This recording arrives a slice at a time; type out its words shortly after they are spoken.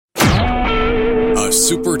a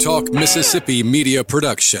Super Talk Mississippi media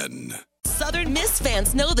production. Southern Miss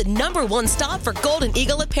fans know the #1 stop for Golden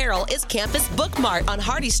Eagle apparel is Campus Book Mart on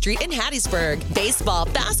Hardy Street in Hattiesburg. Baseball,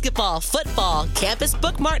 basketball, football, Campus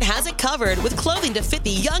Book Mart has it covered with clothing to fit the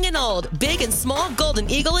young and old, big and small Golden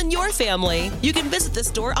Eagle in your family. You can visit the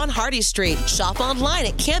store on Hardy Street, shop online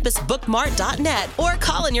at campusbookmart.net, or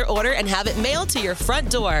call in your order and have it mailed to your front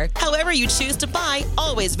door. However you choose to buy,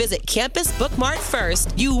 always visit Campus Book Mart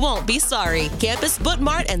first. You won't be sorry. Campus Book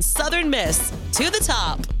Mart and Southern Miss. To the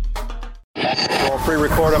top. I'll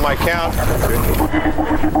pre-record on my count.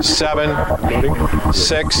 7,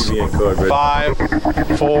 6, 5,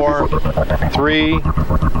 4, 3,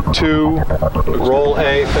 2. Roll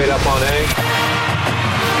A, fade up on A.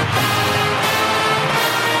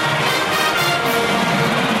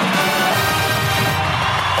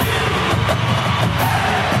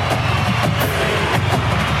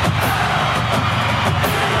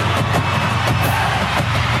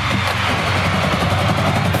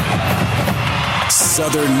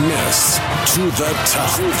 Southern Miss to the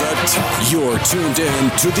top. You're tuned in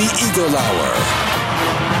to the Eagle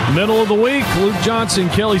Hour. Middle of the week, Luke Johnson,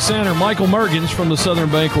 Kelly Sander, Michael Mergens from the Southern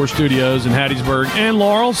Bancorp Studios in Hattiesburg and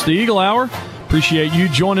Laurel. It's the Eagle Hour. Appreciate you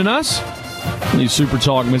joining us on the Super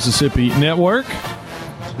Talk Mississippi Network.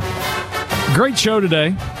 Great show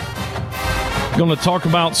today. Going to talk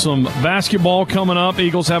about some basketball coming up.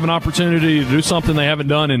 Eagles have an opportunity to do something they haven't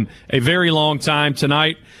done in a very long time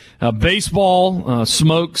tonight. Baseball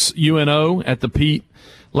smokes UNO at the Pete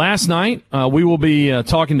last night. We will be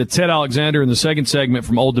talking to Ted Alexander in the second segment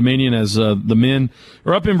from Old Dominion as the men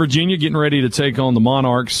are up in Virginia getting ready to take on the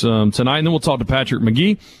Monarchs tonight. And then we'll talk to Patrick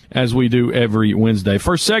McGee as we do every Wednesday.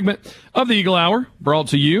 First segment of the Eagle Hour brought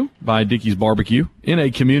to you by Dickey's Barbecue in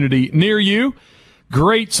a community near you.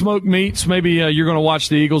 Great smoked meats. Maybe you're going to watch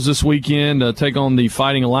the Eagles this weekend take on the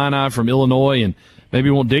Fighting Illini from Illinois, and maybe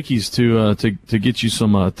you want Dickey's to get you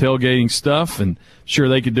some tailgating stuff, and sure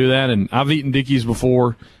they could do that. And I've eaten Dickey's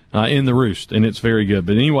before in the Roost, and it's very good.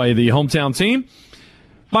 But anyway, the hometown team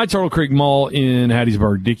by Turtle Creek Mall in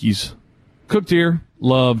Hattiesburg. Dickey's, cooked here,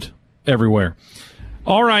 loved everywhere.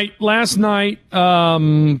 All right, last night,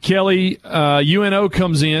 Kelly, UNO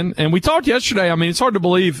comes in, and we talked yesterday. I mean, it's hard to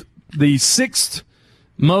believe the sixth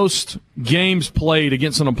most games played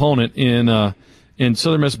against an opponent in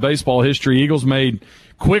Southern Miss baseball history. Eagles made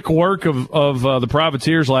quick work of the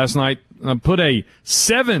Privateers last night. Put a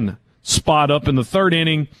 7 spot up in the third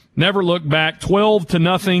inning. Never looked back.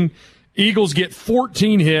 12-0. Eagles get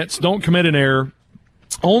 14 hits. Don't commit an error.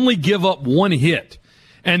 Only give up 1 hit.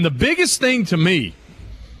 And the biggest thing to me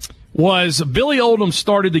was Billy Oldham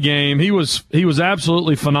started the game. He was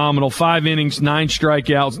absolutely phenomenal. 5 innings, 9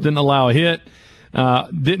 strikeouts. Didn't allow a hit.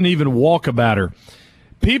 Didn't even walk a batter.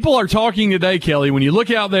 People are talking today, Kelly, when you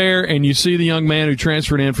look out there and you see the young man who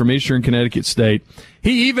transferred in from Eastern Connecticut State,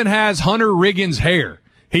 he even has Hunter Riggins' hair.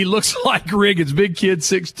 He looks like Riggins, big kid,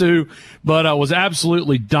 6'2", but was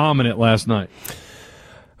absolutely dominant last night.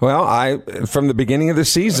 Well, from the beginning of the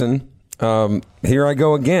season, here I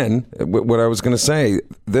go again, what I was going to say.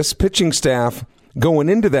 This pitching staff going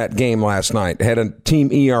into that game last night had a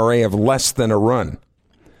team ERA of less than a run.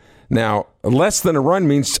 Now, less than a run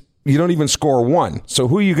means you don't even score 1. So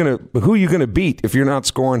who are you gonna beat if you're not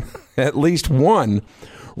scoring at least 1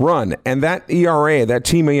 run? And that ERA, that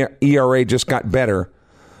team ERA, just got better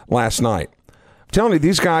last night. I'm telling you,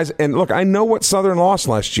 these guys, and look, I know what Southern lost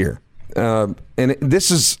last year, and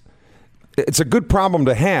it's a good problem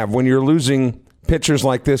to have when you're losing pitchers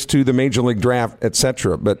like this to the Major League Draft,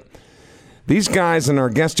 etc. But these guys, and our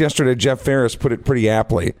guest yesterday, Jeff Ferris, put it pretty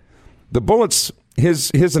aptly. The Bullets.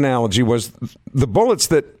 His analogy was the bullets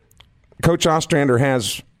that Coach Ostrander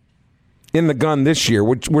has in the gun this year,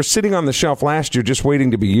 which were sitting on the shelf last year just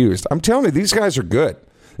waiting to be used. I'm telling you, these guys are good.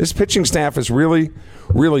 This pitching staff is really,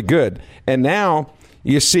 really good. And now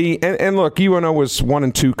you see, and look, UNO was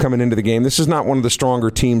 1-2 coming into the game. This is not one of the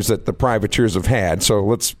stronger teams that the Privateers have had, so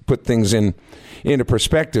let's put things into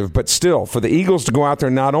perspective. But still, for the Eagles to go out there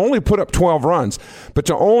and not only put up 12 runs, but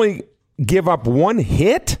to only give up 1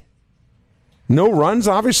 hit, no runs,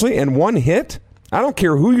 obviously, and 1 hit. I don't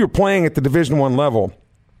care who you're playing at the Division I level.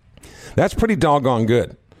 That's pretty doggone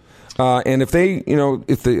good. And if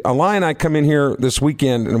the Illini come in here this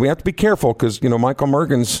weekend, and we have to be careful because, Michael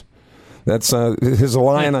Mergens, that's his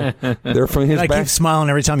Illini. They're from his back. I keep smiling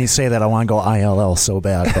every time you say that. I want to go ILL so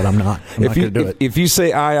bad, but I'm not. I'm not going to do it. If you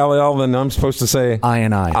say ILL, then I'm supposed to say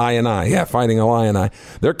INI. INI, yeah, Fighting Illini.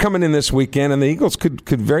 They're coming in this weekend, and the Eagles could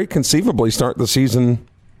very conceivably start the season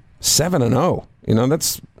 7-0.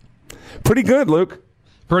 That's pretty good, Luke.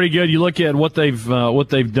 Pretty good. You look at what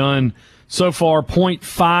they've done so far,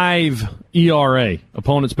 0.5 ERA.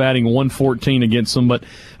 Opponents batting 114 against them. But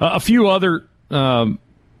a few other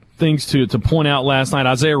things to point out last night.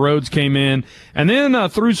 Isaiah Rhodes came in, and then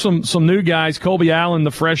through some new guys, Colby Allen,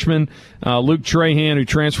 the freshman, Luke Trahan, who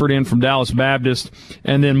transferred in from Dallas Baptist,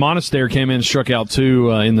 and then Monaster came in and struck out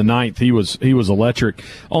 2 in the 9th. He was electric.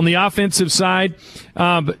 On the offensive side,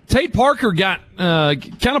 Tate Parker got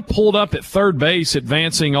kind of pulled up at third base,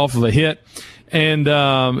 advancing off of a hit, and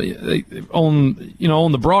on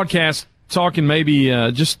the broadcast, talking maybe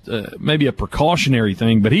maybe a precautionary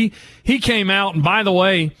thing, but he came out, and by the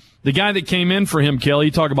way, the guy that came in for him, Kelly,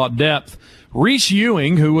 you talk about depth, Reese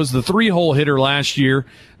Ewing, who was the 3-hole hitter last year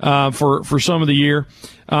for some of the year.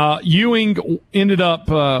 Ewing ended up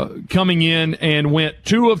coming in and went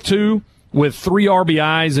 2 of 2 with 3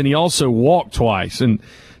 RBIs, and he also walked twice. And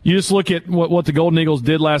you just look at what the Golden Eagles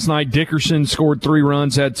did last night. Dickerson scored 3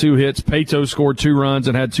 runs, had 2 hits. Pato scored 2 runs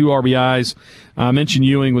and had 2 RBIs. I mentioned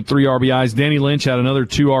Ewing with 3 RBIs. Danny Lynch had another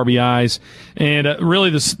 2 RBIs. And really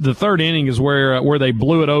the third inning is where they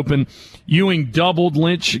blew it open. Ewing doubled.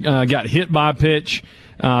 Lynch got hit by a pitch.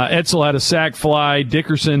 Edsel had a sac fly.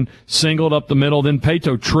 Dickerson singled up the middle. Then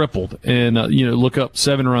Pato tripled. And, look up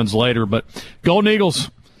 7 runs later. But Golden Eagles,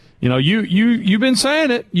 you've been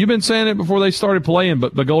saying it. You've been saying it before they started playing.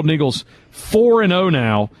 But the Golden Eagles 4-0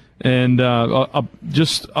 now. And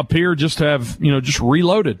just appear just to have just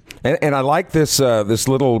reloaded. And I like this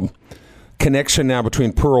little connection now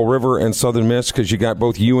between Pearl River and Southern Miss, because you got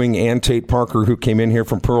both Ewing and Tate Parker who came in here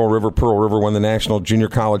from Pearl River. Pearl River won the National Junior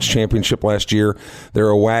College Championship last year. They're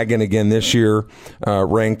a wagon again this year,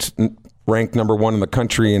 ranked number 1 in the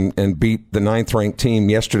country and beat the 9th-ranked team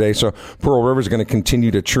yesterday. So Pearl River is going to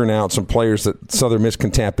continue to churn out some players that Southern Miss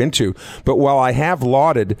can tap into. But while I have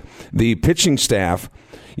lauded the pitching staff,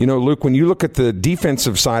 Luke, when you look at the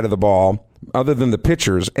defensive side of the ball, other than the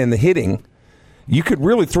pitchers and the hitting, you could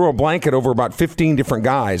really throw a blanket over about 15 different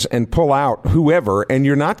guys and pull out whoever, and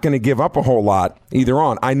you're not going to give up a whole lot either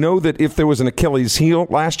on. I know that if there was an Achilles heel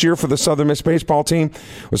last year for the Southern Miss baseball team,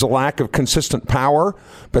 it was a lack of consistent power,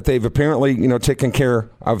 but they've apparently, taken care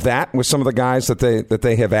of that with some of the guys that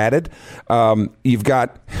they have added. You've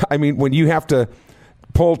got, when you have to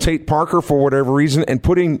pull Tate Parker for whatever reason and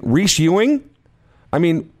putting Reese Ewing,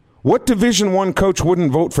 what Division I coach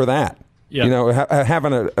wouldn't vote for that? Yeah.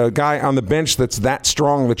 Having a guy on the bench that's that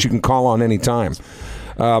strong that you can call on any time.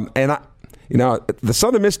 The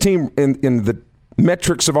Southern Miss team in the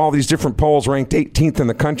metrics of all these different polls ranked 18th in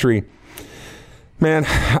the country. Man,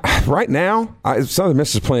 right now, Southern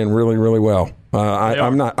Miss is playing really, really well.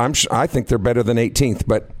 I think they're better than 18th,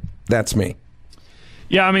 but that's me.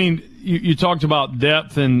 Yeah, you talked about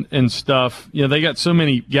depth and stuff. They got so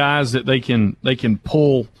many guys that they can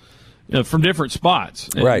pull from different spots.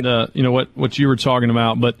 And, right. What you were talking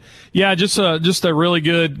about. But, yeah, just a really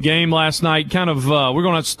good game last night. Kind of we're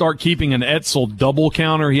going to start keeping an Edsel double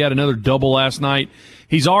counter. He had another double last night.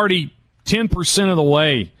 He's already 10% of the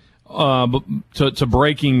way to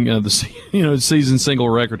breaking the season single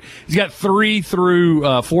record. He's got 3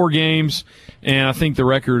 through 4 games. And I think the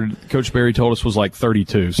record, Coach Berry told us, was like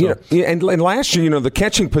 32. So. Yeah, and last year, the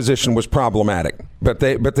catching position was problematic, but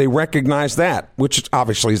they recognized that, which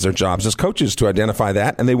obviously is their jobs as coaches to identify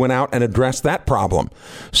that, and they went out and addressed that problem.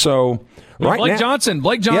 So Blake Johnson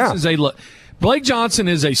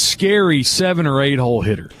is a scary 7 or 8 hole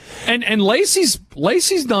hitter, and Lacey's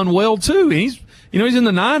done well too. He's in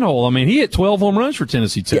the 9 hole. He hit 12 home runs for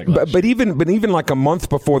Tennessee Tech. Yeah, but even like a month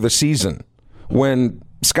before the season, when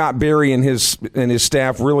Scott Berry and his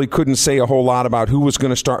staff really couldn't say a whole lot about who was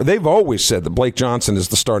going to start. They've always said that Blake Johnson is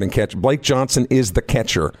the starting catcher. Blake Johnson is the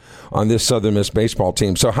catcher on this Southern Miss baseball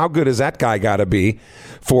team. So how good has that guy got to be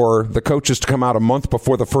for the coaches to come out a month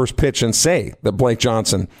before the first pitch and say that Blake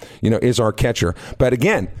Johnson, is our catcher? But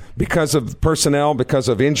again, because of personnel, because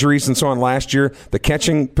of injuries and so on last year, the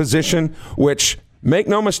catching position, which, make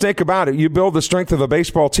no mistake about it, you build the strength of a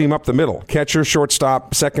baseball team up the middle. Catcher,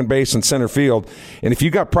 shortstop, second base, and center field. And if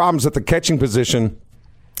you got problems at the catching position,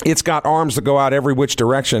 it's got arms that go out every which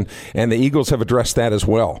direction, and the Eagles have addressed that as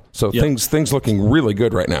well. So things looking really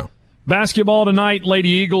good right now. Basketball tonight, Lady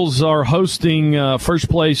Eagles are hosting first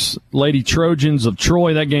place Lady Trojans of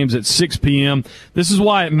Troy. That game's at 6 p.m. This is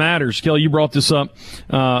why it matters. Kelly, you brought this up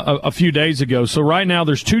a few days ago. So right now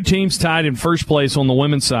there's 2 teams tied in first place on the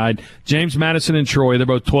women's side, James Madison and Troy. They're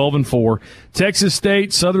both 12-4. Texas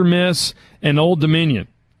State, Southern Miss, and Old Dominion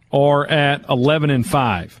are at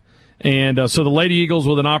 11-5. And so the Lady Eagles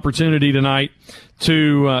with an opportunity tonight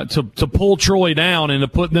to pull Troy down and to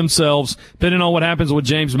put themselves, depending on what happens with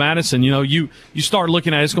James Madison, you start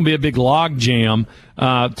looking at it, it's going to be a big log jam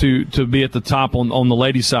to be at the top on the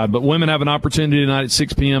ladies' side. But women have an opportunity tonight at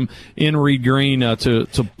 6 p.m. in Reed Green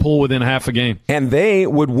to pull within half a game. And they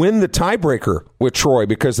would win the tiebreaker with Troy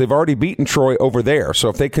because they've already beaten Troy over there. So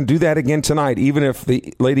if they can do that again tonight, even if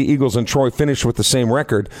the Lady Eagles and Troy finish with the same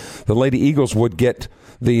record, the Lady Eagles would get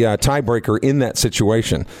the tiebreaker in that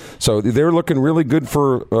situation. So they're looking really good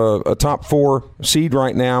for a top 4 seed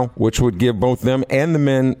right now, which would give both them and the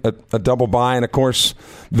men a double bye. And, of course,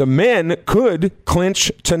 the men could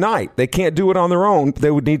clinch tonight. They can't do it on their own.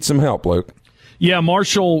 They would need some help, Luke. Yeah,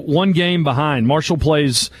 Marshall 1 game behind. Marshall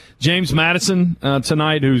plays James Madison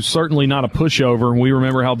tonight, who's certainly not a pushover. We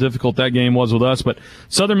remember how difficult that game was with us. But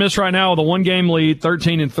Southern Miss right now with a 1-game lead,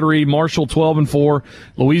 13-3. Marshall 12-4.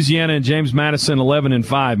 Louisiana and James Madison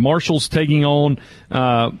 11-5. Marshall's taking on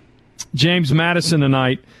James Madison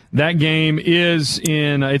tonight. That game is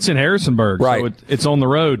in Harrisonburg, right? So it's on the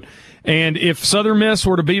road. And if Southern Miss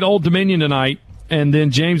were to beat Old Dominion tonight, and then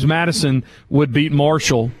James Madison would beat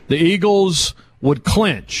Marshall, the Eagles would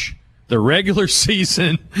clinch the regular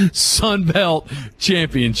season Sun Belt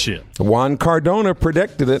Championship. Juan Cardona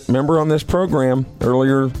predicted it, remember, on this program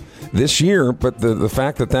earlier this year, but the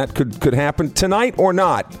fact that could happen tonight or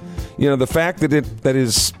not, the fact that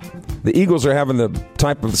the Eagles are having the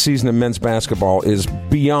type of season in men's basketball is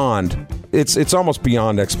beyond. It's almost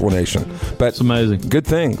beyond explanation. But it's amazing. Good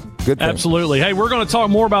thing. Absolutely. Hey, we're going to talk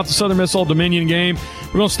more about the Southern Miss Old Dominion game.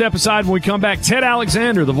 We're going to step aside when we come back. Ted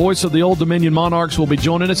Alexander, the voice of the Old Dominion Monarchs, will be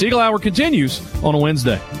joining us. Eagle Hour continues on a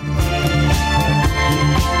Wednesday.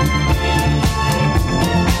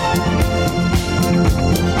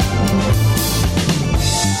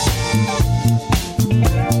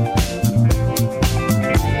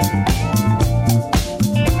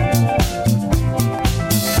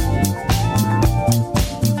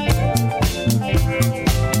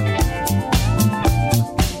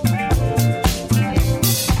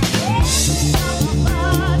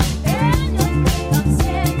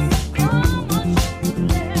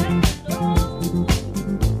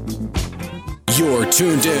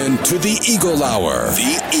 Tuned in to the Eagle Hour.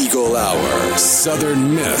 The Eagle Hour.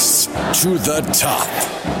 Southern Miss to the top.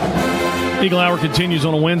 Eagle Hour continues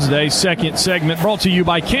on a Wednesday. Second segment brought to you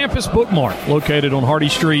by Campus Bookmark, located on Hardy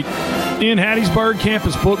Street in Hattiesburg.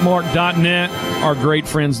 CampusBookmark.net. Our great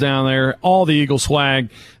friends down there. All the Eagle swag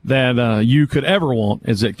that you could ever want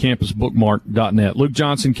is at CampusBookmark.net. Luke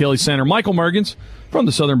Johnson, Kelly Sander, Michael Mergens from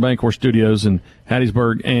the Southern Bancorp Studios in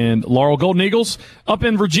Hattiesburg and Laurel. Golden Eagles up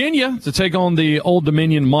in Virginia to take on the Old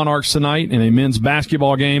Dominion Monarchs tonight in a men's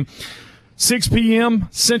basketball game. 6 p.m.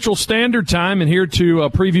 Central Standard Time, and here to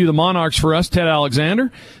preview the Monarchs for us, Ted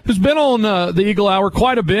Alexander, who's been on the Eagle Hour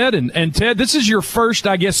quite a bit. And Ted, this is your first,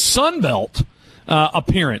 I guess, Sun Belt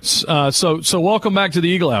appearance. So welcome back to the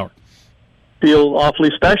Eagle Hour. Feel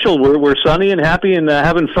awfully special. We're sunny and happy and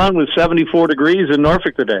having fun with 74 degrees in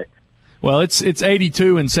Norfolk today. Well, it's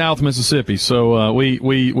 82 in South Mississippi, so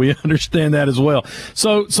we understand that as well.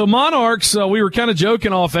 So Monarchs, we were kind of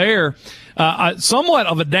joking off air, somewhat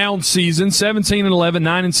of a down season, 17-11,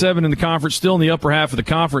 9-7 in the conference, still in the upper half of the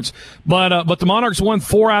conference. But the Monarchs won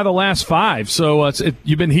 4 out of the last 5, so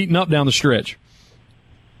you've been heating up down the stretch.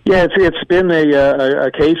 Yeah, it's been a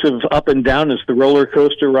case of up and down. It's the roller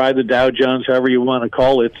coaster ride, the Dow Jones, however you want to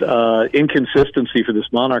call it. Inconsistency for this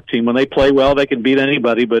Monarch team. When they play well, they can beat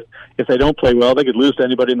anybody, but if they don't play well, they could lose to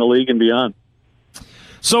anybody in the league and beyond.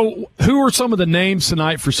 So who are some of the names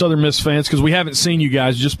tonight for Southern Miss fans? Because we haven't seen you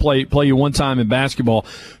guys just play you one time in basketball.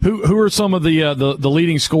 Who are some of the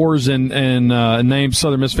leading scorers and names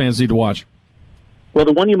Southern Miss fans need to watch? Well,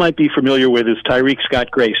 the one you might be familiar with is Tyreek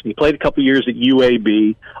Scott-Grayson. He played a couple years at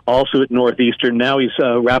UAB, also at Northeastern. Now he's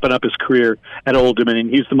wrapping up his career at Old Dominion.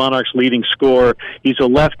 He's the Monarchs' leading scorer. He's a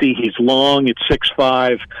lefty. He's long. It's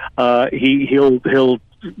 6'5". He'll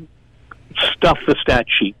stuff the stat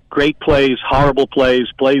sheet. Great plays, horrible plays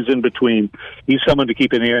in between. He's someone to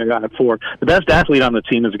keep an eye out for. The best athlete on the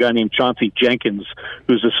team is a guy named Chauncey Jenkins,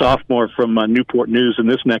 who's a sophomore from Newport News in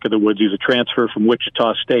this neck of the woods. He's a transfer from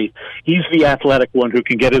Wichita State. He's the athletic one who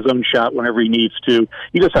can get his own shot whenever he needs to.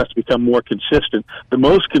 He just has to become more consistent. The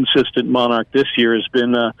most consistent Monarch this year has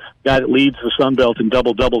been a guy that leads the Sun Belt in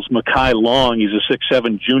double-doubles, Mekhi Long. He's a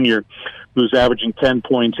 6'7" junior who's averaging 10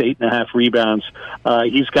 points, 8.5 rebounds.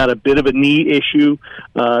 He's got a bit of a knee issue,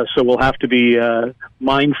 so we'll have to be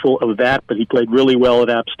mindful of that, but he played really well at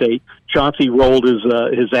App State. Chauncey rolled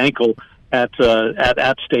his ankle at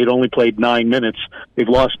App State, only played 9 minutes. They've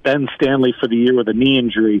lost Ben Stanley for the year with a knee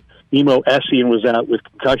injury. Emo Essien was out with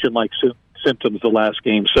concussion-like symptoms the last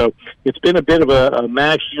game. So it's been a bit of a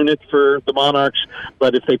mash unit for the Monarchs,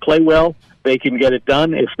 but if they play well, they can get it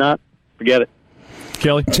done. If not, forget it.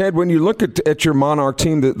 Kelly? Ted, when you look at your Monarch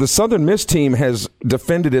team, the Southern Miss team has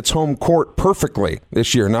defended its home court perfectly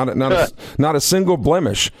this year. Not a single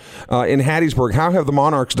blemish in Hattiesburg. How have the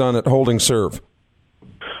Monarchs done at holding serve?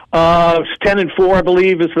 10-4, I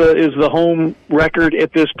believe, is the home record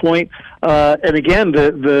at this point. And again,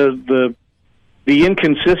 the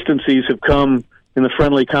inconsistencies have come in the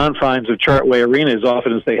friendly confines of Chartway Arena as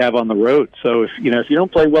often as they have on the road. So if you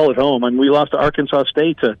don't play well at home, and we lost to Arkansas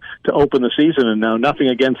State to open the season, and now nothing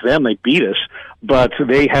against them, they beat us, but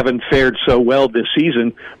they haven't fared so well this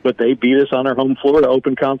season. But they beat us on our home floor to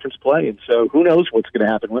open conference play, and so who knows what's going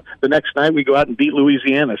to happen? The next night we go out and beat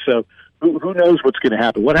Louisiana. So who knows what's going to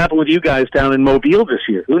happen? What happened with you guys down in Mobile this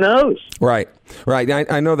year? Who knows? Right.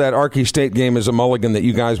 I know that Arky State game is a mulligan that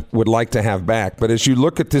you guys would like to have back. But as you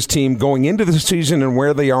look at this team going into the season and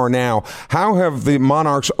where they are now, how have the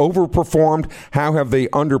Monarchs overperformed? How have they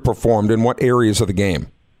underperformed? In what areas of the game?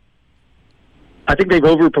 I think they've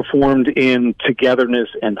overperformed in togetherness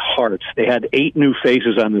and heart. They had 8 new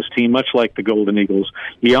faces on this team, much like the Golden Eagles.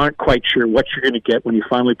 You aren't quite sure what you're going to get when you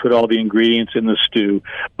finally put all the ingredients in the stew,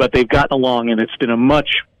 but they've gotten along, and it's been a much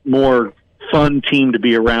more fun team to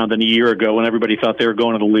be around than a year ago when everybody thought they were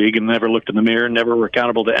going to the league and never looked in the mirror and never were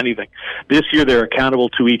accountable to anything. This year they're accountable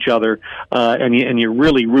to each other, and you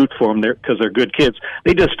really root for them because they're good kids.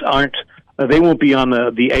 They just aren't. They won't be on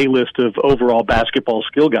the A-list of overall basketball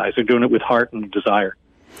skill guys. They're doing it with heart and desire.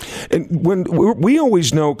 And when we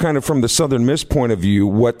always know, kind of from the Southern Miss point of view,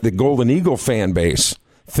 what the Golden Eagle fan base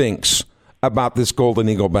thinks about this Golden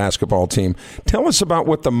Eagle basketball team. Tell us about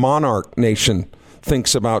what the Monarch Nation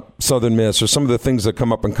thinks about Southern Miss, or some of the things that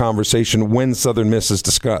come up in conversation when Southern Miss is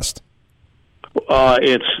discussed.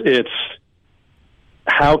 It's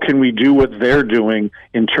how can we do what they're doing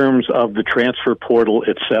in terms of the transfer portal,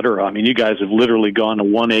 et cetera? I mean, you guys have literally gone to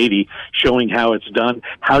 180, showing how it's done.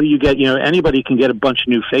 How do you get, anybody can get a bunch of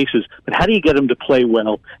new faces, but how do you get them to play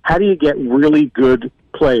well? How do you get really good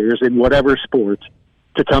players in whatever sport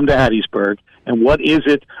to come to Hattiesburg? And what is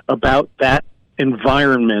it about that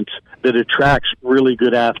environment that attracts really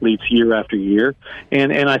good athletes year after year?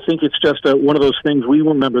 And I think it's just one of those things. We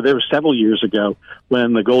remember there were several years ago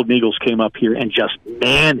when the Golden Eagles came up here and just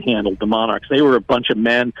manhandled the Monarchs. They were a bunch of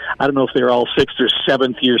men. I don't know if they were all 6th or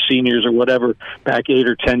 7th year seniors or whatever back 8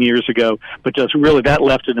 or 10 years ago, but just really that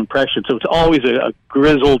left an impression. So it's always a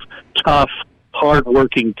grizzled, tough,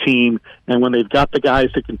 hard-working team, and when they've got the guys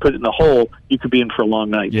that can put it in the hole, you could be in for a long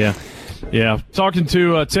night. Yeah. Talking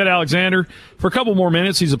to Ted Alexander for a couple more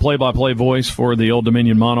minutes. He's a play-by-play voice for the Old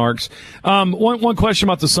Dominion Monarchs. One question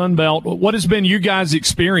about the Sun Belt. What has been you guys'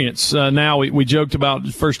 experience now? We joked about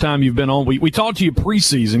the first time you've been on. We talked to you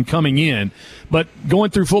preseason coming in, but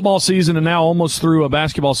going through football season and now almost through a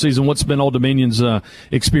basketball season, what's been Old Dominion's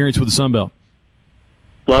experience with the Sun Belt?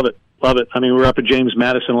 Love it. I mean, we were up at James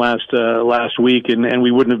Madison last week, and we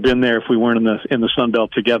wouldn't have been there if we weren't in the Sun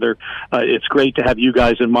Belt together. It's great to have you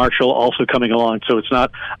guys in Marshall also coming along, so it's not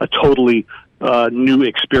a totally new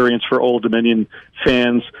experience for Old Dominion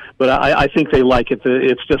fans, but I think they like it.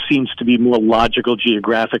 It just seems to be more logical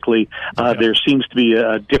geographically. There seems to be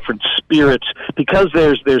a different spirit because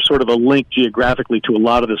there's sort of a link geographically to a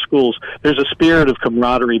lot of the schools. There's a spirit of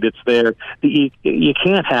camaraderie that's there that you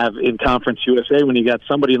can't have in Conference USA when you got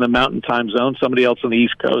somebody in the Mountain Time Zone, somebody else on the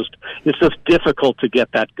East Coast. It's just difficult to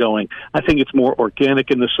get that going. I think it's more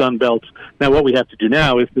organic in the Sun Belt. Now, what we have to do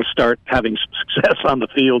now is to start having success on the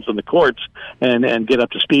fields and the courts and get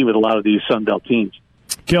up to speed with a lot of these Sun Belt teams.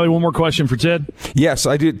 Kelly, one more question for Ted. Yes,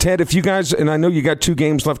 I do. Ted, if you guys, and I know you got 2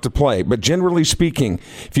 games left to play, but generally speaking,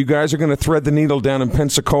 if you guys are going to thread the needle down in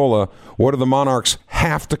Pensacola, what do the Monarchs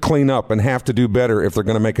have to clean up and have to do better if they're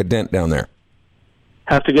going to make a dent down there?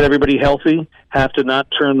 Have to get everybody healthy, have to not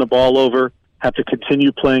turn the ball over, have to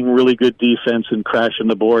continue playing really good defense and crashing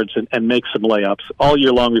the boards and make some layups. All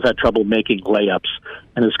year long we've had trouble making layups.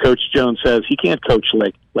 And as Coach Jones says, he can't coach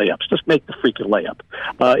layups. Just make the freaking layup.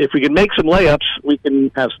 If we can make some layups, we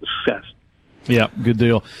can have some success. Yeah, good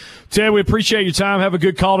deal. Ted, we appreciate your time. Have a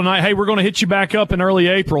good call tonight. Hey, we're going to hit you back up in early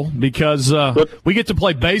April because we get to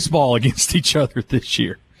play baseball against each other this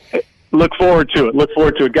year. Look forward to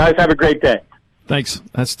it. Guys, have a great day. Thanks.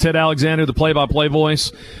 That's Ted Alexander, the play-by-play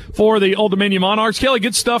voice for the Old Dominion Monarchs. Kelly,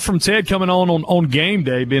 good stuff from Ted coming on game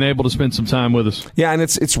day, being able to spend some time with us. Yeah, and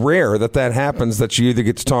it's rare that happens, that you either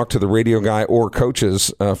get to talk to the radio guy or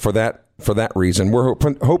coaches for that for that reason. We're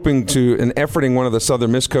hoping to, and efforting one of the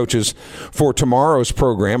Southern Miss coaches for tomorrow's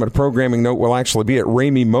program. A programming note will actually be at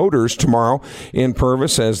Ramey Motors tomorrow in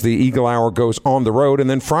Purvis as the Eagle Hour goes on the road. And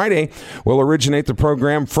then Friday, we'll originate the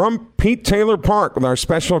program from Pete Taylor Park with our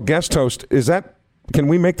special guest host. Can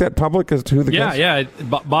we make that public as to who the guest? Yeah.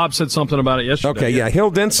 Bob said something about it yesterday. Okay, yeah. Hill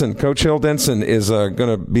Denson, Coach Hill Denson, is going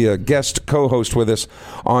to be a guest co-host with us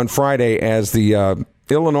on Friday as the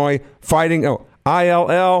Illinois Fighting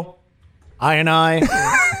ILL. I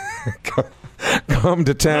come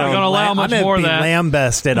to town. Not going to allow much more of that. I'm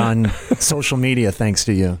lambasted on social media thanks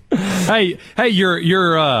to you. Hey,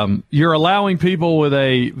 you're allowing people with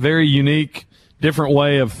a very unique, different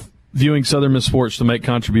way of viewing Southern Miss sports to make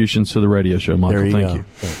contributions to the radio show, Michael. Thank you.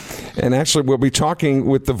 And actually, we'll be talking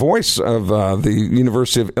with the voice of the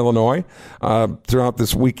University of Illinois throughout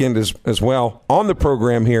this weekend as well on the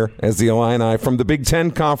program here as the Illini from the Big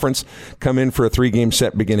Ten Conference come in for a 3-game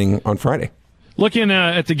set beginning on Friday. Looking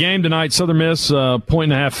at the game tonight, Southern Miss,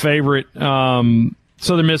 1.5 favorite.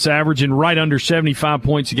 Southern Miss averaging right under 75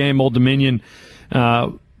 points a game. Old Dominion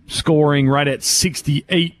scoring right at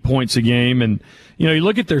 68 points a game. And, you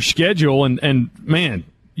look at their schedule, and man,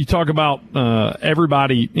 you talk about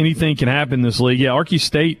everybody, anything can happen in this league. Yeah, Arkansas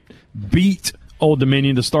State beat Old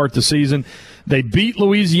Dominion to start the season. They beat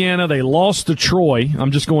Louisiana. They lost to Troy.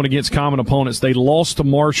 I'm just going against common opponents. They lost to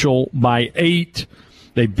Marshall by 8.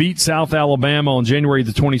 They beat South Alabama on January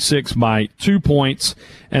the 26th by 2 points,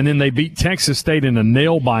 and then they beat Texas State in a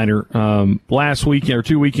nail-biter last weekend or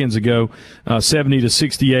 2 weekends ago,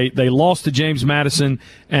 70-68. They lost to James Madison,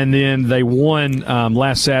 and then they won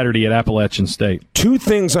last Saturday at Appalachian State. 2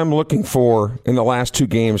 things I'm looking for in the last 2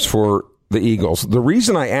 games for the Eagles. The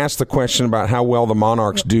reason I asked the question about how well the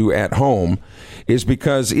Monarchs do at home is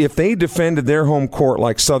because if they defended their home court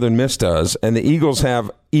like Southern Miss does, and the Eagles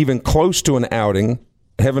have even close to an outing,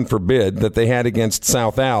 heaven forbid, that they had against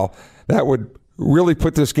South Al, that would really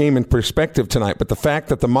put this game in perspective tonight. But the fact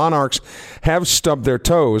that the Monarchs have stubbed their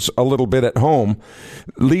toes a little bit at home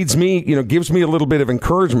leads me, gives me a little bit of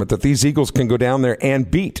encouragement that these Eagles can go down there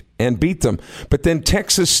and beat them. But then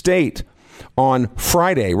Texas State on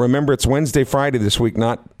Friday. Remember, it's Wednesday, Friday this week,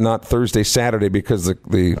 not Thursday, Saturday, because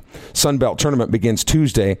the Sun Belt tournament begins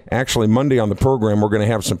Tuesday. Actually, Monday on the program, we're going to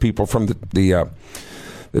have some people from the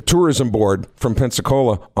tourism board from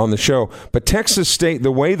Pensacola on the show. But Texas State,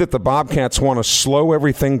 the way that the Bobcats want to slow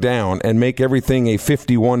everything down and make everything a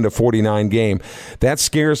 51-49 game, that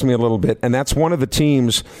scares me a little bit. And that's one of the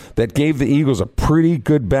teams that gave the Eagles a pretty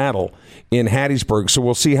good battle in Hattiesburg. So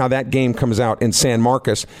we'll see how that game comes out in San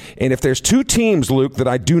Marcos. And if there's 2 teams, Luke, that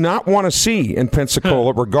I do not want to see in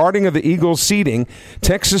Pensacola regarding the Eagles seeding,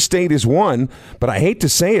 Texas State is one, but I hate to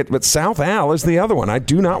say it, but South Al is the other one. I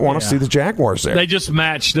do not want to see the Jaguars there. They just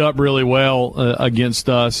matched up really well against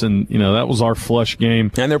us, and that was our flush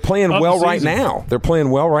game. And they're playing well right now. They're playing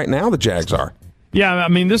well right now, the Jags are. Yeah, I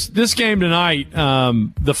mean, this game tonight,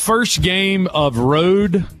 the first game of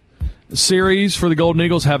road series for the Golden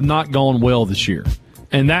Eagles have not gone well this year,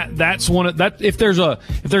 and that's one of that. If there's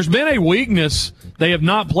been a weakness, they have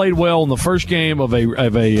not played well in the first game of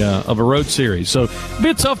a road series. So it'll be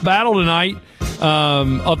a tough battle tonight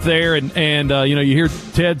up there, and you hear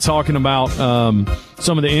Ted talking about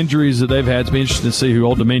some of the injuries that they've had. It's be interesting to see who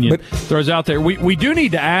Old Dominion throws out there. We do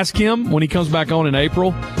need to ask him when he comes back on in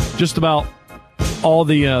April just about all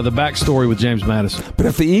the backstory with James Madison. But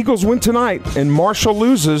if the Eagles win tonight and Marshall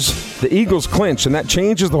loses, the Eagles clinch, and that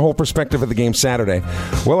changes the whole perspective of the game Saturday.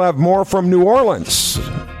 We'll have more from New Orleans.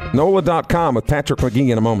 NOLA.com with Patrick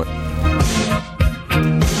McGee in a moment.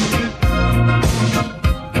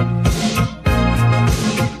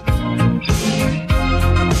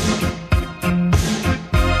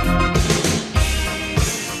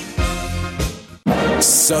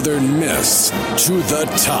 Southern Miss to the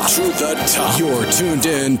top. To the top. You're tuned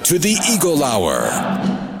in to the Eagle Hour.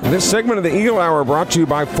 This segment of the Eagle Hour brought to you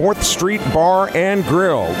by 4th Street Bar and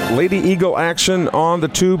Grill. Lady Eagle action on the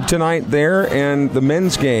tube tonight there, and the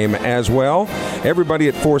men's game as well. Everybody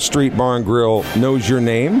at 4th Street Bar and Grill knows your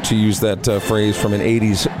name, to use that phrase from an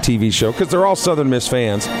 80s TV show, because they're all Southern Miss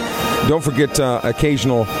fans. Don't forget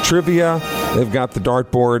occasional trivia. They've got the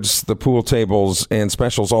dartboards, the pool tables, and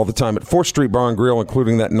specials all the time at 4th Street Bar and Grill,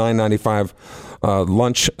 including that $9.95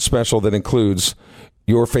 lunch special that includes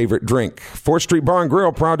your favorite drink. 4th Street Bar and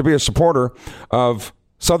Grill, proud to be a supporter of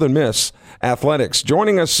Southern Miss athletics.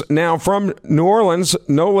 Joining us now from New Orleans,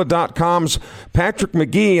 NOLA.com's Patrick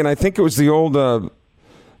McGee, and I think it was the old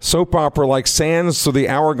Soap opera like sands through the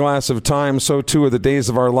hourglass of time, so too are the days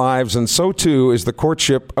of our lives, and so too is the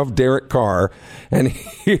courtship of Derek Carr. And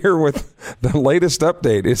here with the latest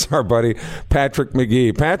update is our buddy Patrick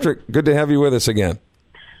McGee. Patrick, good to have you with us again.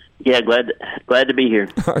 Yeah, glad to be here.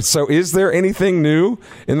 So is there anything new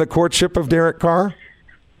in the courtship of Derek Carr?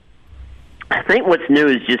 I think what's new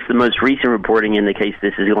is just the most recent reporting indicates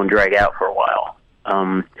this is going to drag out for a while.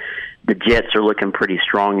 The Jets are looking pretty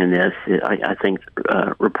strong in this. I think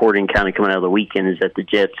reporting kind of coming out of the weekend is that the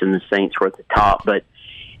Jets and the Saints were at the top, but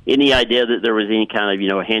any idea that there was any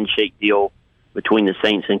kind of, handshake deal between the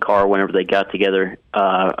Saints and Carr whenever they got together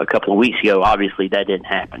a couple of weeks ago, obviously that didn't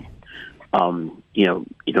happen.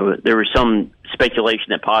 There was some speculation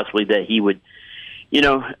that possibly that he would,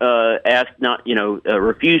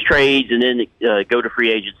 refuse trades and then go to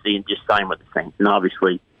free agency and just sign with the Saints. And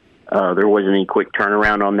obviously there wasn't any quick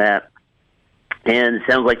turnaround on that. And it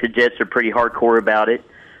sounds like the Jets are pretty hardcore about it.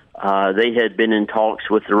 They had been in talks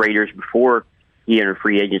with the Raiders before he entered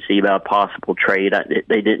free agency about a possible trade. I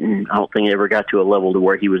don't think it ever got to a level to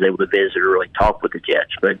where he was able to visit or really talk with the Jets.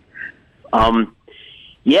 But,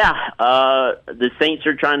 the Saints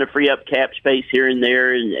are trying to free up cap space here and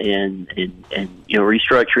there and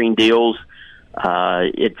restructuring deals.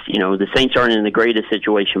 The Saints aren't in the greatest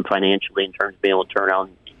situation financially in terms of being able to turn out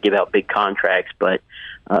and give out big contracts, but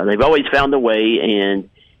they've always found a way, and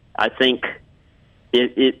I think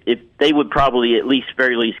if they would probably at least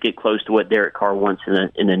very least get close to what Derek Carr wants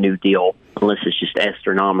in a new deal, unless it's just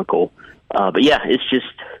astronomical. But yeah, it's going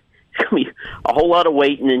to be a whole lot of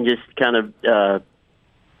waiting and just kind of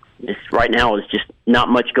right now it's just not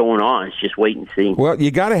much going on. It's just wait and see. Well,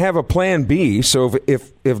 you got to have a plan B. So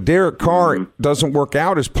if Derek Carr doesn't work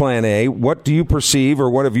out as plan A, what do you perceive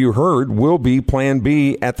or what have you heard will be plan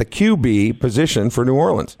B at the QB position for New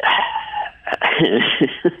Orleans?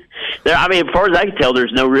 As far as I can tell,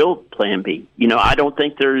 there's no real plan B. I don't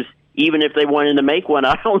think there's, even if they wanted to make one,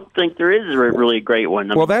 I don't think there is really a great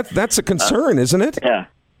one. Well, that's a concern, isn't it? Yeah.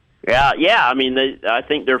 I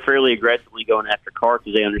think they're fairly aggressively going after Carr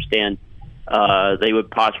because they understand they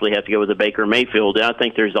would possibly have to go with a Baker Mayfield. And I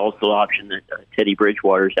think there's also the option that Teddy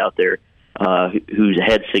Bridgewater's out there, who's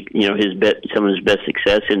had some of his best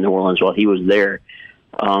success in New Orleans while he was there.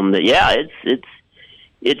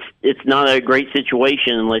 It's not a great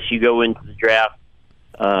situation unless you go into the draft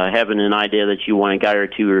having an idea that you want a guy or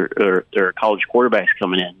two or college quarterbacks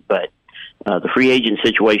coming in. But the free agent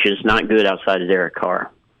situation is not good outside of Derek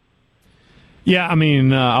Carr. Yeah, I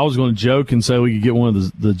was going to joke and say we could get one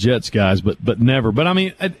of the Jets guys, but never. But,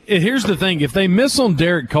 here's the thing. If they miss on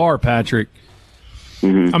Derek Carr, Patrick,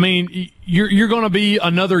 you're going to be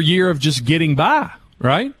another year of just getting by,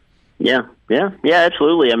 right? Yeah,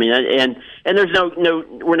 absolutely. And there's no,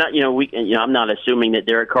 we're not, I'm not assuming that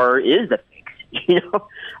Derek Carr is the fix.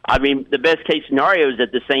 The best case scenario is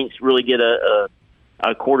that the Saints really get a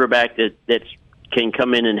quarterback that can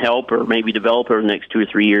come in and help or maybe develop over the next 2 or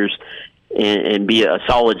 3 years and be a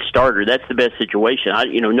solid starter. That's the best situation.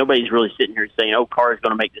 Nobody's really sitting here saying, Carr is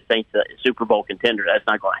going to make the Saints a Super Bowl contender. That's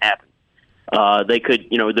not going to happen. They could,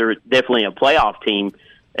 they're definitely a playoff team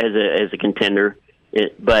as a contender.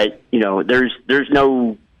 But there's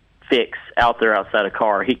no fix out there outside of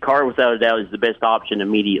Carr. Carr, without a doubt, is the best option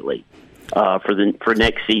immediately for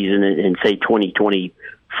next season and say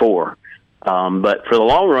 2024. But for the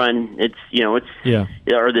long run,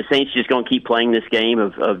 are the Saints just going to keep playing this game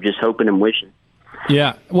of just hoping and wishing?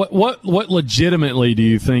 Yeah. What legitimately do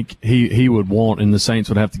you think he would want and the Saints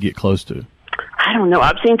would have to get close to? I don't know.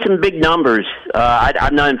 I've seen some big numbers.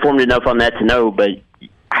 I'm not informed enough on that to know, but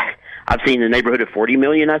I've seen in the neighborhood of $40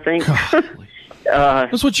 million, I think.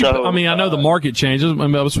 That's what you. I know the market changes.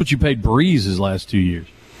 That's what you paid Breeze his last 2 years.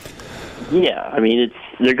 Yeah,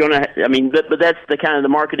 they're going to. But that's the kind of the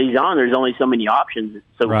market he's on. There's only so many options,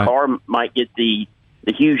 so right. Carr might get the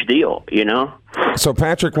huge deal. So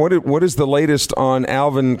Patrick, what is the latest on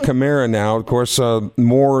Alvin Kamara now? Of course,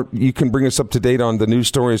 more you can bring us up to date on the news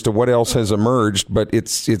story as to what else has emerged, but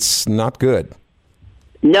it's not good.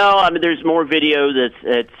 No, there's more video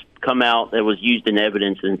that's come out that was used in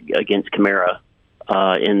evidence against Kamara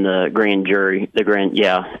in the grand jury.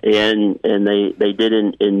 And they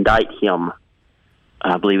did indict him.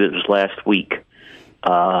 I believe it was last week.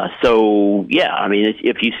 If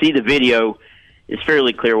you see the video, it's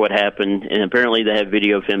fairly clear what happened. And apparently they have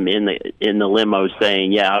video of him in the limo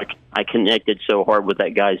saying, I connected so hard with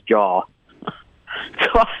that guy's jaw.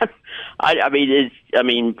 So,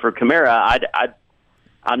 for Kamara,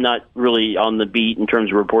 I'm not really on the beat in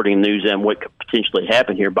terms of reporting news and what could potentially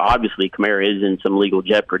happen here, but obviously Kamara is in some legal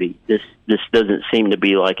jeopardy. This doesn't seem to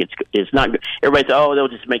be like it's not. Everybody says, "Oh, they'll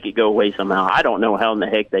just make it go away somehow." I don't know how in the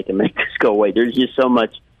heck they can make this go away. There's just so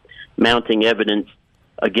much mounting evidence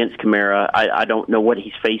against Kamara. I don't know what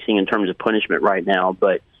he's facing in terms of punishment right now,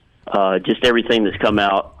 but just everything that's come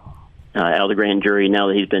out of the grand jury now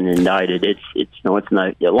that he's been indicted, it's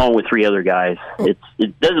not, along with 3 other guys.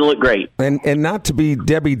 It doesn't look great. And not to be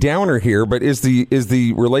Debbie Downer here, but is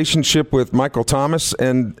the relationship with Michael Thomas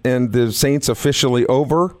and the Saints officially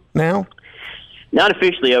over now? Not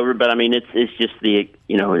officially over, but I mean it's just it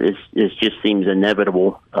just seems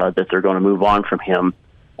inevitable that they're going to move on from him.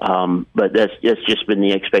 But that's just been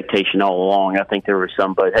the expectation all along. I think there was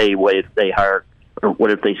some, but hey, what if they hire? Or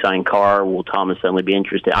what if they sign Carr? Will Thomas suddenly be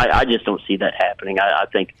interested? I just don't see that happening. I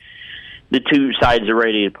think the two sides are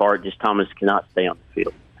ready apart. Just Thomas cannot stay on the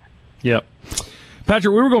field. Yep.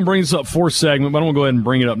 Patrick, we were going to bring this up fourth segment, but I'm going to go ahead and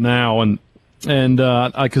bring it up now, and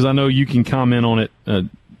because I know you can comment on it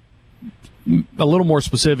a little more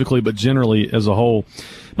specifically, but generally as a whole.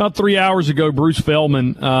 About 3 hours ago, Bruce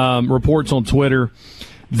Feldman reports on Twitter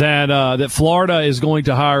that Florida is going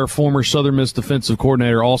to hire former Southern Miss defensive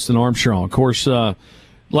coordinator Austin Armstrong. Of course,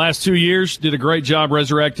 last 2 years did a great job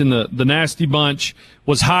resurrecting the Nasty Bunch.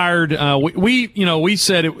 Was hired. We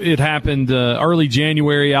said it happened early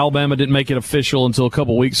January. Alabama didn't make it official until a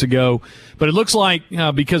couple weeks ago, but it looks like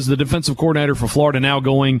because the defensive coordinator for Florida now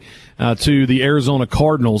going to the Arizona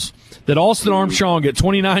Cardinals, that Austin Armstrong at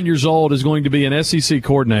 29 years old is going to be an SEC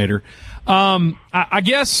coordinator. I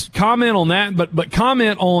guess comment on that, but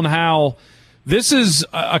comment on how this is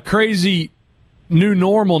a crazy new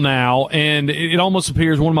normal now, and it almost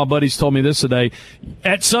appears, one of my buddies told me this today,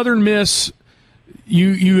 at Southern Miss,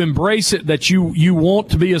 you embrace it that you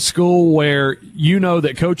want to be a school where you know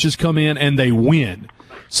that coaches come in and they win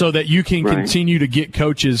so that you can continue to get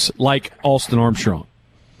coaches like Austin Armstrong.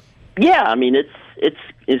 Yeah, I mean,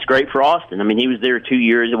 it's great for Austin. I mean, he was there 2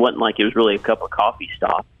 years. It wasn't like it was really a cup of coffee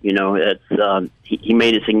stop. You know, he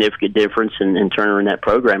made a significant difference in turning that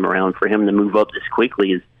program around. For him to move up this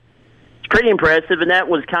quickly is pretty impressive. And that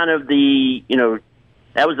was kind of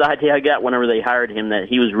that was the idea I got whenever they hired him, that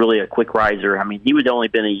he was really a quick riser. I mean, he had only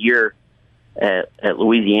been a year at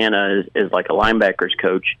Louisiana as like a linebackers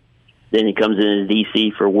coach. Then he comes in as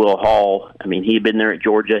DC for Will Hall. I mean, he had been there at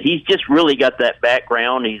Georgia. He's just really got that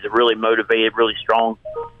background. He's a really motivated, really strong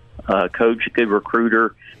coach, a good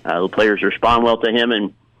recruiter. The players respond well to him,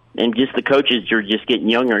 and just the coaches are just getting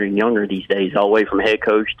younger and younger these days, all the way from head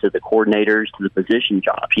coach to the coordinators to the position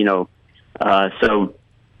jobs, you know. So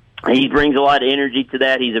he brings a lot of energy to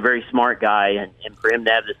that. He's a very smart guy, and for him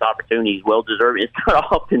to have this opportunity, he's well-deserved. It's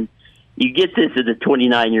not often you get this as a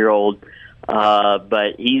 29-year-old.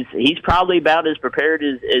 But he's probably about as prepared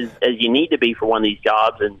as you need to be for one of these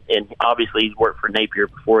jobs, and obviously he's worked for Napier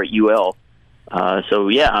before at UL. So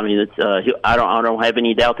yeah, I mean, I don't have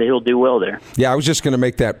any doubt that he'll do well there. Yeah, I was just going to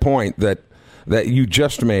make that point that you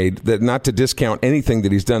just made, that not to discount anything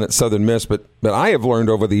that he's done at Southern Miss, but I have learned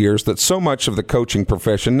over the years that so much of the coaching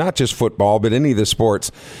profession, not just football, but any of the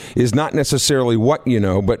sports, is not necessarily what you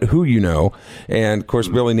know, but who you know. And, of course,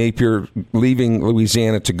 Billy Napier leaving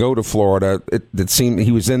Louisiana to go to Florida, it seemed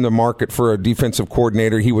he was in the market for a defensive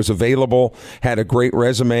coordinator. He was available, had a great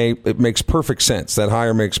resume. It makes perfect sense. That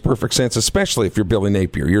hire makes perfect sense, especially if you're Billy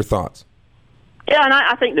Napier. Your thoughts? Yeah, and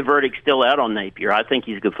I think the verdict's still out on Napier. I think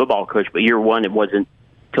he's a good football coach, but year one, it wasn't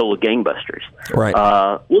total gangbusters.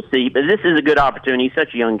 Right. We'll see, but this is a good opportunity. He's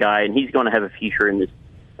such a young guy, and he's going to have a future in this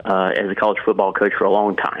as a college football coach for a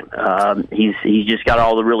long time. He's just got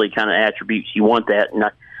all the really kind of attributes you want that, and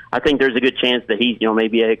I think there's a good chance that he's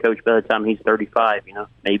maybe a head coach by the time he's 35.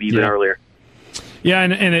 Maybe even earlier. Yeah,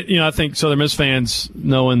 and I think Southern Miss fans,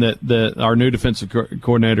 knowing that our new defensive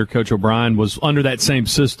coordinator, Coach O'Brien, was under that same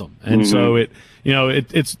system, and so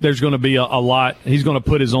it's there's going to be a lot. He's going to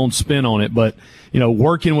put his own spin on it, but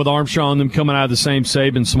working with Armstrong, them coming out of the same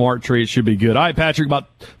Saban smart tree, it should be good. All right, Patrick, about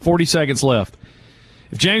 40 seconds left.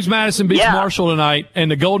 If James Madison beats Marshall tonight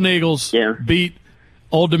and the Golden Eagles beat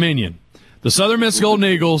Old Dominion, the Southern Miss Golden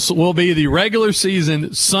Eagles will be the regular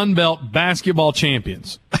season Sun Belt basketball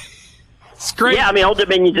champions. It's great. Yeah, I mean, Old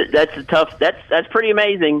Dominion, that's pretty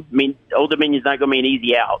amazing. I mean, Old Dominion's not going to be an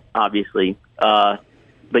easy out, obviously.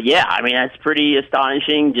 But yeah, I mean, that's pretty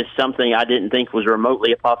astonishing. Just something I didn't think was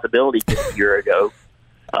remotely a possibility just a year ago.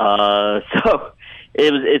 So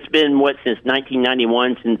it's been, since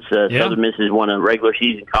 1991 since Southern Miss has won a regular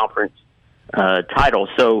season conference title.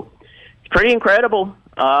 So it's pretty incredible.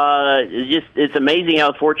 It's amazing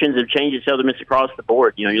how fortunes have changed at Southern Miss across the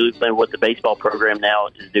board. You look at what the baseball program now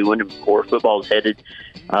is doing, and of course football is headed.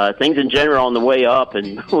 Things in general on the way up,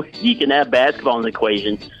 and you can have basketball in the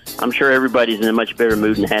equation. I'm sure everybody's in a much better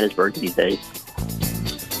mood in Hattiesburg these days.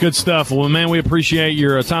 Good stuff. Well, man, we appreciate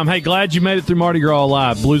your time. Hey, glad you made it through Mardi Gras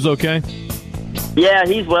alive. Blues okay? Yeah,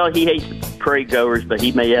 he hates the parade goers, but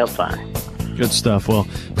he made out fine. Good stuff. Well,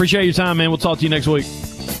 appreciate your time, man. We'll talk to you next week.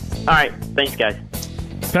 All right. Thanks, guys.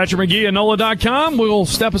 Patrick McGee at NOLA.com. We'll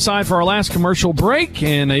step aside for our last commercial break,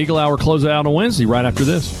 and Eagle Hour closes out on Wednesday right after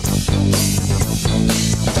this.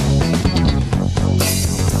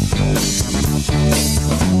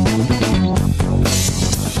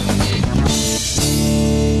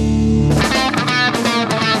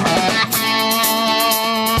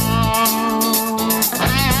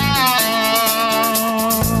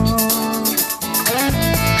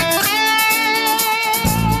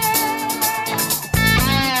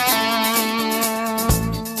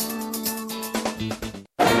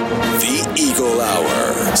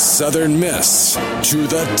 Southern Miss to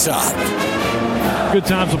the top. Good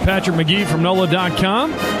times with Patrick McGee from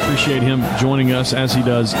NOLA.com. Appreciate him joining us as he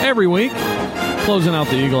does every week. Closing out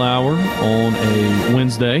the Eagle Hour on a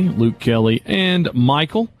Wednesday. Luke Kelly and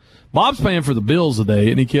Michael. Bob's paying for the bills today,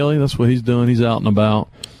 isn't he, Kelly? That's what he's doing. He's out and about.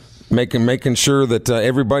 Making sure that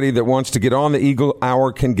everybody that wants to get on the Eagle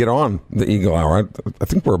Hour can get on the Eagle Hour. I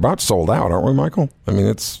think we're about sold out, aren't we, Michael? I mean,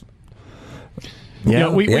 it's... Yeah,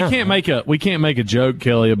 we can't make a joke,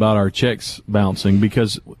 Kelly, about our checks bouncing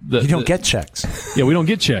because you don't get checks. Yeah, we don't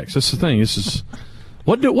get checks. That's the thing. This is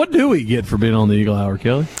what do we get for being on the Eagle Hour,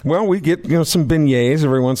 Kelly? Well, we get some beignets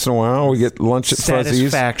every once in a while. We get lunch at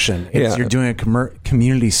Fuzzy's. Satisfaction. You're doing a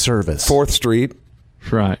community service. 4th Street.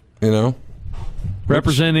 That's right.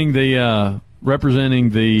 Representing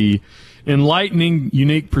the enlightening,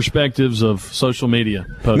 unique perspectives of social media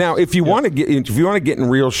posts. Now, if you want to get in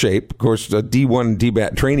real shape, of course, D1 and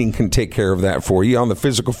DBAT training can take care of that for you on the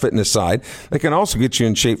physical fitness side. They can also get you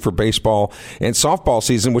in shape for baseball and softball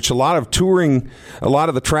season, which a lot of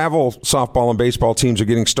the travel softball and baseball teams are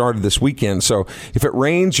getting started this weekend. So if it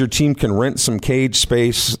rains, your team can rent some cage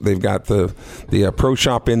space. They've got the pro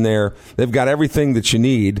shop in there. They've got everything that you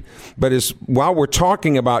need. But while we're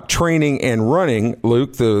talking about training and running,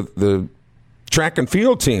 Luke, the track and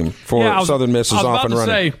field team for Southern Miss is off and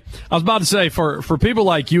running. I was about to say, for people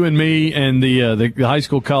like you and me and the high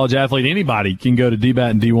school, college athlete, anybody can go to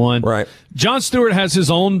DBAT and D1. Right. John Stewart has his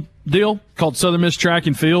own deal called Southern Miss Track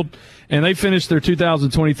and Field, and they finished their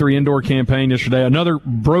 2023 indoor campaign yesterday. Another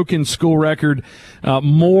broken school record,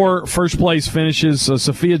 more first-place finishes.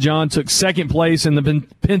 Sophia John took second place in the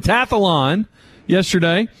pentathlon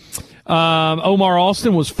yesterday. Omar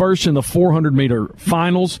Austin was first in the 400-meter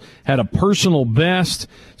finals, had a personal best.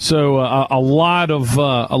 So a lot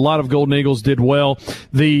of Golden Eagles did well.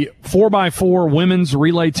 The 4x4 women's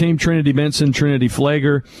relay team, Trinity Benson, Trinity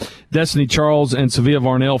Flager, Destiny Charles, and Sevilla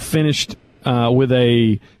Varnell finished with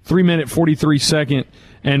a 3-minute 43-second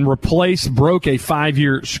and broke a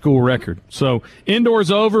 5-year school record. So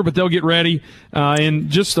indoors over, but they'll get ready in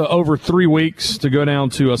just over 3 weeks to go down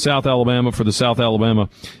to South Alabama for the South Alabama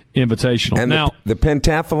Invitational. And now the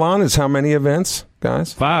pentathlon is how many events,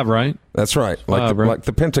 guys? 5, right? That's right. Like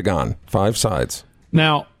the Pentagon, 5 sides.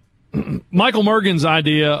 Now, Michael Mergen's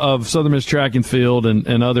idea of Southern Miss Track and Field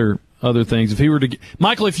and other things. If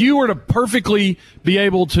you were to perfectly be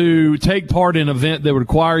able to take part in an event that would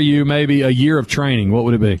require you maybe a year of training, what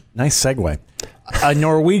would it be? Nice segue. A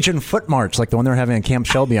Norwegian foot march like the one they're having at Camp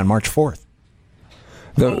Shelby on March 4th.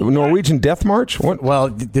 The Norwegian Death March? What?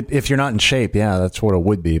 Well, if you're not in shape, yeah, that's what it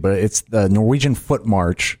would be. But it's the Norwegian Foot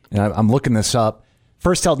March. And I'm looking this up.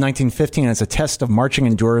 First held 1915 as a test of marching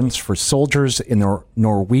endurance for soldiers in the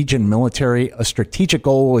Norwegian military. A strategic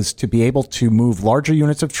goal was to be able to move larger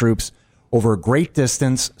units of troops over a great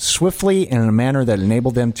distance swiftly and in a manner that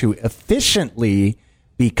enabled them to efficiently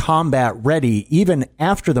be combat ready even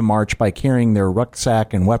after the march by carrying their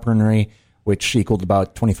rucksack and weaponry, which equaled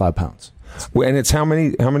about 25 pounds. And it's how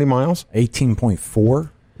many miles?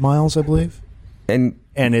 18.4 miles, I believe. And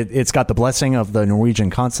it's got the blessing of the Norwegian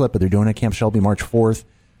consulate, but they're doing it at Camp Shelby March 4th.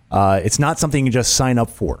 It's not something you just sign up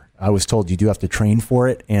for. I was told you do have to train for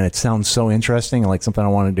it, and it sounds so interesting and like something I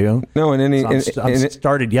want to do. No, I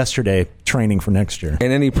started yesterday training for next year.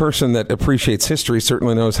 And any person that appreciates history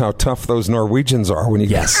certainly knows how tough those Norwegians are when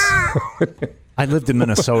you I lived in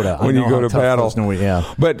Minnesota. When you go to battle.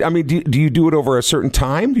 Yeah. But, I mean, do you do it over a certain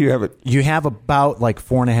time? Do you have it? You have about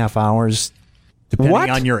 4.5 hours, depending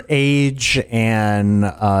on your age and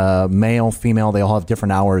male, female. They all have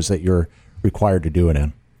different hours that you're required to do it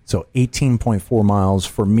in. So 18.4 miles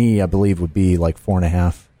for me, I believe, would be like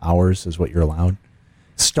 4.5 hours is what you're allowed.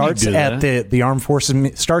 Starts at the Armed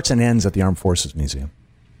Forces, starts and ends at the Armed Forces Museum.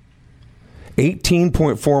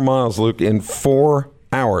 18.4 miles, Luke, in 4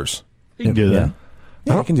 hours. You can do that.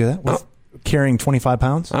 Yeah, I can do that. With carrying 25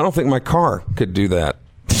 pounds? I don't think my car could do that.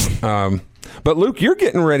 But, Luke, you're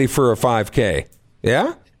getting ready for a 5K,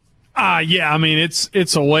 yeah? Yeah, I mean,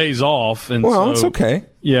 it's a ways off. And well, it's okay.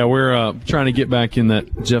 Yeah, we're trying to get back in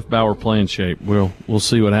that Jeff Bauer playing shape. We'll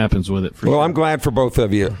see what happens with it. Well, sure. I'm glad for both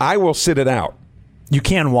of you. I will sit it out. You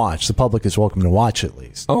can watch. The public is welcome to watch at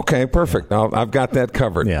least. Okay, perfect. I've got that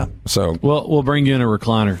covered. Yeah. So we'll bring you in a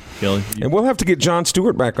recliner, Kelly. And we'll have to get Jon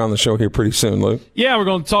Stewart back on the show here pretty soon, Luke. Yeah, we're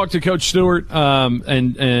going to talk to Coach Stewart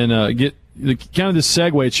and get kind of this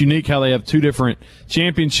segue. It's unique how they have two different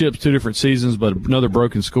championships, two different seasons, but another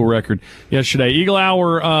broken school record yesterday. Eagle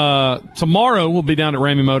Hour tomorrow will be down at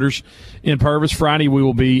Ramey Motors in Purvis. Friday we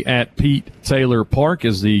will be at Pete Taylor Park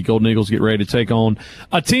as the Golden Eagles get ready to take on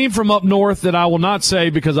a team from up north that I will not say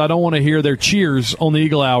because I don't want to hear their cheers on the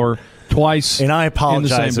Eagle Hour twice. And I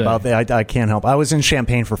apologize about that. I can't help. I was in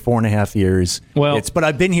Champaign for 4.5 years. But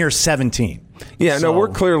I've been here 17. Yeah, so no, we're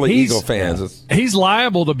clearly Eagle fans. Yeah. He's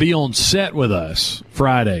liable to be on set with us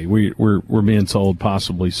Friday. We're being told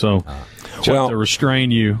possibly. So, to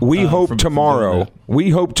restrain you. We hope tomorrow.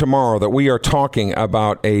 We hope tomorrow that we are talking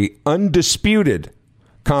about a undisputed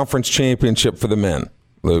conference championship for the men,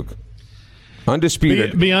 Luke.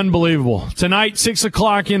 Undisputed. Be unbelievable. Tonight, 6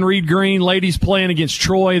 o'clock in Reed Green, ladies playing against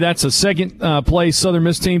Troy. That's a second place Southern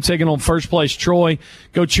Miss team taking on first place Troy.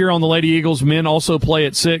 Go cheer on the Lady Eagles. Men also play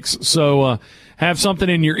at 6. So have something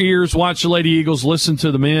in your ears. Watch the Lady Eagles. Listen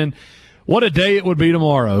to the men. What a day it would be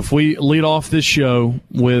tomorrow if we lead off this show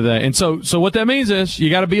with and so what that means is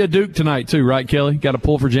you got to be a Duke tonight too, right, Kelly? Got to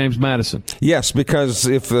pull for James Madison. Yes, because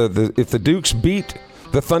if the Dukes beat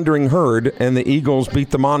the Thundering Herd and the Eagles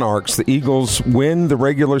beat the Monarchs, the Eagles win the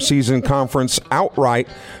regular season conference outright.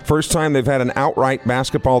 First time they've had an outright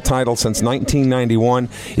basketball title since 1991.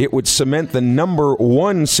 It would cement the number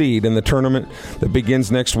 1 seed in the tournament that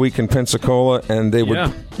begins next week in Pensacola, and they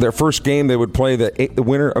would their first game they would play the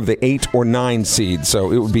winner of the 8 or 9 seed.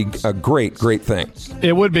 So it would be a great thing.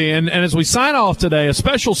 It would be, and as we sign off today, a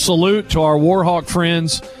special salute to our Warhawk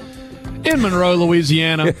friends in Monroe,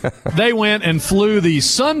 Louisiana. They went and flew the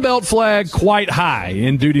Sunbelt flag quite high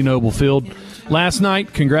in Dudy Noble Field last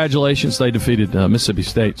night. Congratulations. They defeated Mississippi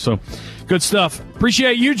State. So good stuff.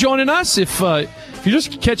 Appreciate you joining us. If you're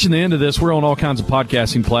just catching the end of this, we're on all kinds of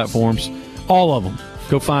podcasting platforms, all of them.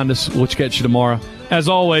 Go find us. We'll catch you tomorrow. As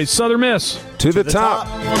always, Southern Miss. To the top.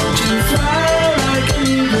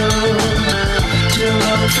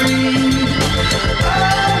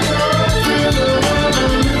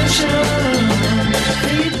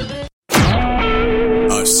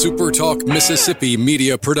 A SuperTalk Mississippi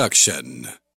media production.